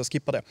tänkte säga så jag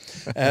skippar det.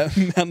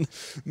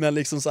 Men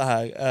liksom så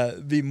här,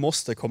 vi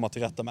måste komma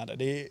till rätta med det.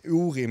 Det är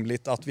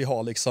orimligt att vi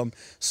har liksom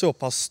så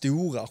pass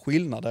stora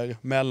skillnader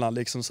mellan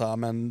liksom så här,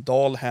 men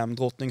Dalhem,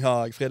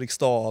 Drottninghög,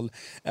 Fredriksdal,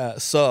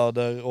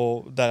 Söder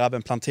och där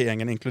även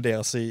planteringen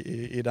inkluderas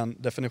i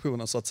den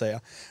definitionen så att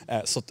säga.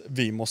 Så att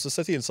vi måste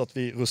se till så att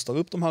vi rustar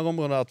upp de här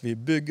områdena, att vi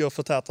bygger och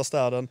förtätar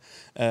städen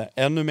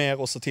ännu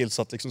mer och se till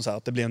så att, liksom så här,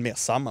 att det blir en mer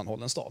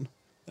sammanhållen stad.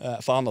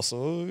 För annars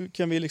så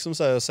kan vi liksom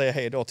säga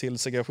hej då till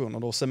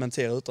segregationen och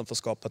cementera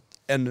utanförskapet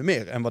ännu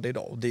mer än vad det är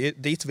idag. Och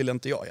dit vill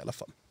inte jag i alla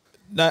fall.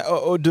 Nej,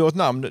 och du har ett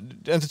namn.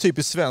 Det är inte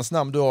typiskt svenskt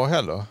namn du har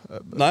heller.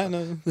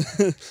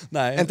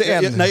 Nej. Inte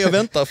än. Jag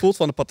väntar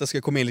fortfarande på att det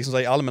ska komma in liksom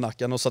i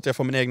almanackan och så att jag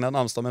får min egna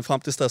namnsdag. Men fram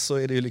tills dess så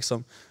är det ju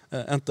liksom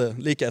inte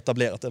lika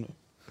etablerat ännu.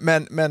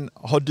 Men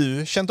har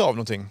du känt av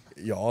någonting?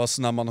 Ja,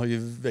 alltså när man har ju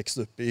växt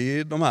upp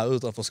i de här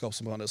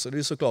utanförskapsområdena så är det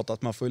ju såklart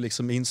att man får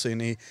liksom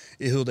insyn i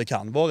hur det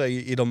kan vara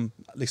i de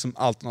liksom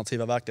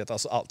alternativa verkligheterna.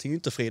 Alltså allting är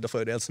inte frid och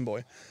fröjd i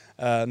Helsingborg.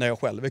 När jag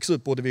själv växte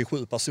upp bodde vi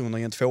 7 personer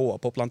i en 2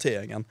 på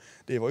planteringen.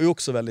 Det var ju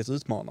också väldigt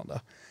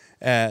utmanande.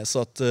 Så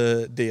att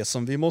det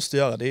som vi måste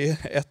göra det är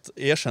 1.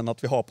 Erkänna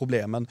att vi har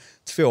problemen.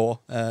 2.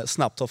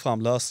 Snabbt ta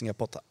fram lösningar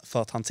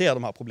för att hantera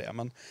de här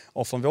problemen.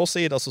 Och från vår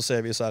sida så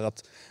ser vi så här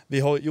att vi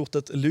har gjort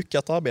ett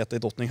lyckat arbete i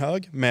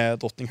Drottninghög med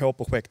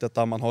Drottninghög-projektet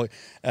där man har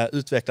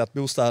utvecklat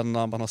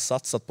bostäderna, man har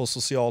satsat på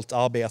socialt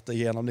arbete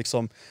genom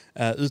liksom,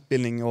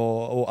 utbildning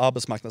och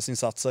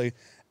arbetsmarknadsinsatser.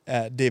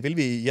 Det vill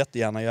vi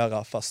jättegärna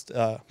göra fast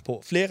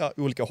på flera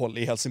olika håll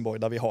i Helsingborg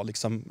där vi har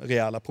liksom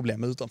rejäla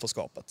problem med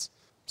utanförskapet.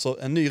 Så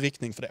en ny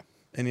riktning för det.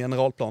 En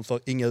generalplan för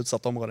inga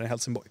utsatta områden i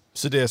Helsingborg.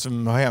 Så det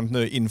som har hänt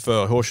nu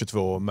inför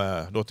H22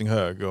 med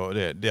Drottninghög, och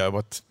det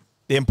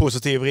är en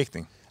positiv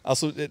riktning?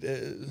 Alltså,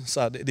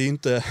 det är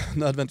inte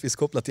nödvändigtvis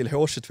kopplat till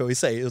H22 i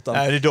sig. Utan,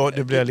 nej,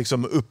 det blir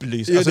liksom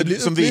upplyst. Alltså,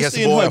 det som vi i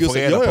Helsingborg får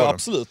reda på. Ja,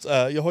 absolut.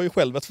 Jag har ju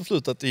själv ett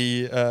förflutet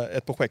i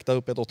ett projekt där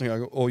uppe i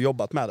Drottninghög och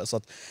jobbat med det. Så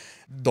att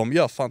de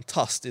gör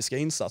fantastiska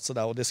insatser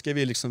där och det ska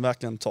vi liksom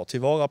verkligen ta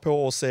tillvara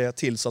på och se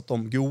till så att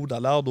de goda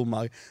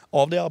lärdomar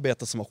av det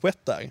arbete som har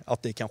skett där,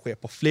 att det kan ske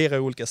på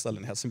flera olika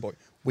ställen i Helsingborg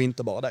och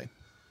inte bara där.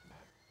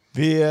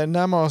 Vi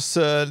närmar oss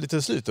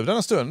lite slut av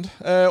denna stund.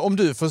 Om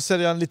du får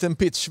sälja en liten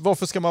pitch,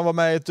 varför ska man vara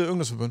med i ett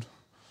ungdomsförbund?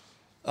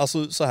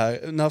 Alltså så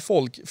här, när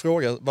folk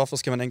frågar varför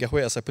ska man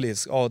engagera sig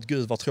politiskt? Ja,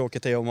 gud vad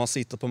tråkigt det är om man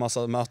sitter på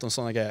massa möten och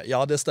sådana grejer.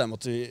 Ja, det stämmer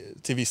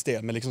till viss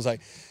del, men liksom så här,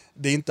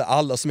 det är inte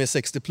alla som är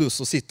 60 plus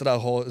och sitter där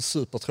och har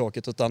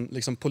supertråkigt, utan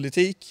liksom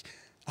politik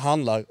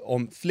handlar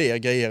om fler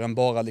grejer än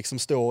bara liksom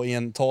stå i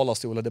en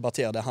talarstol och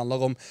debattera. Det handlar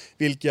om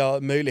vilka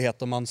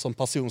möjligheter man som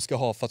person ska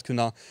ha för att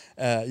kunna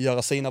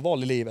göra sina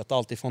val i livet.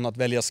 Allt ifrån att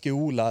välja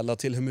skola eller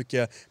till hur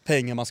mycket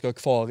pengar man ska ha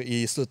kvar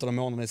i slutet av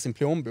månaden i sin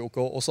plånbok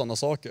och sådana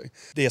saker.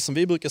 Det som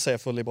vi brukar säga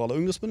för Liberala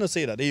ungdomsförbundets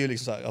sida, det är ju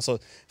liksom så här, alltså,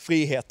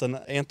 friheten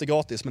är inte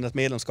gratis men ett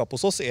medlemskap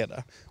hos oss är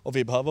det. Och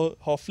vi behöver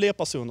ha fler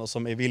personer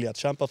som är villiga att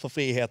kämpa för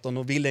friheten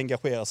och vill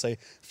engagera sig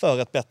för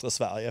ett bättre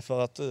Sverige.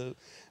 För att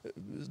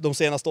de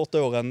senaste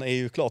 8 åren är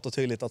ju klart och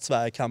tydligt att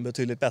Sverige kan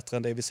betydligt bättre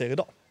än det vi ser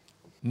idag.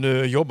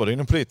 Nu jobbar du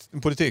inom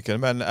politiken,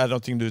 men är det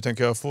någonting du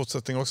tänker göra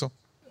fortsättning också?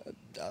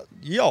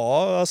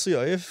 Ja, alltså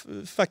jag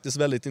är faktiskt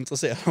väldigt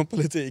intresserad av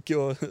politik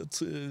och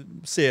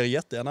ser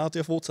jättegärna att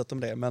jag fortsätter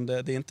med det. Men det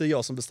är inte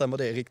jag som bestämmer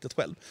det riktigt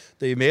själv.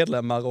 Det är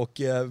medlemmar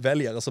och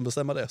väljare som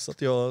bestämmer det. Så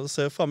att jag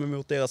ser fram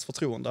emot deras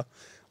förtroende.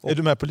 Är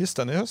du med på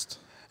listan i höst?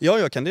 Ja,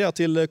 jag kandiderar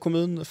till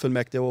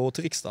kommunfullmäktige och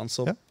till riksdagen.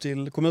 Så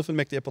till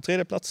kommunfullmäktige är på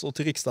 3:e plats och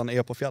till riksdagen är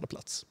jag på 4:e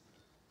plats.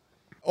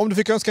 Om du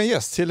fick önska en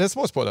gäst till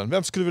Helsingborgspodden,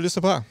 vem skulle vi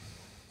lyssna på här?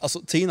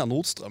 Alltså Tina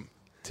Nordström.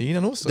 Tina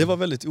Nordström? Det var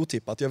väldigt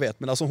otippat, jag vet.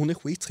 Men alltså hon är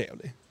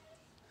skittrevlig.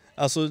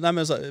 Alltså, nej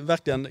men så,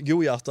 verkligen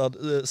godhjärtad,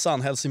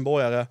 sann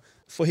helsingborgare.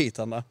 Få hit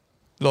henne.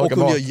 Och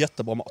hon gör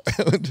jättebra mat.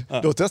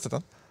 Du har testat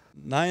den?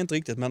 Nej, inte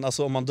riktigt. Men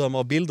alltså, om man dömer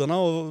av bilderna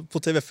på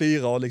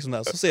TV4 och liksom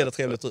där, så ser det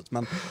trevligt ut.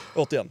 Men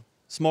återigen,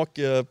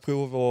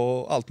 smakprov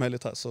och allt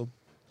möjligt här. Så.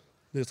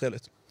 det är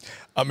trevligt.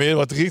 Amir, det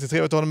var riktigt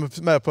trevligt att ha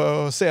dig med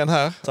på scen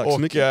här. Tack så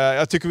mycket.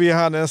 Jag tycker vi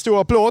har en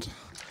stor applåd.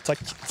 Tack.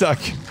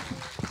 Tack.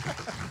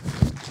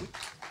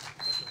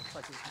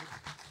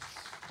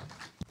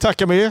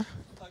 Tack Amir.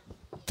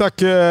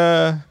 Tack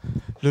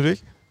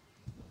Ludvig.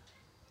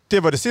 Det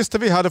var det sista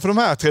vi hade för de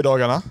här 3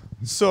 dagarna.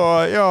 Så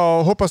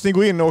jag hoppas ni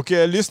går in och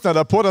lyssnar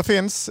där poddar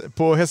finns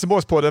på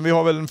Helsingborgspodden. Vi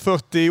har väl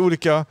 40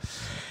 olika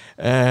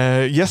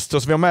gäster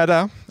som vi har med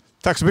där.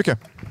 Tack så mycket.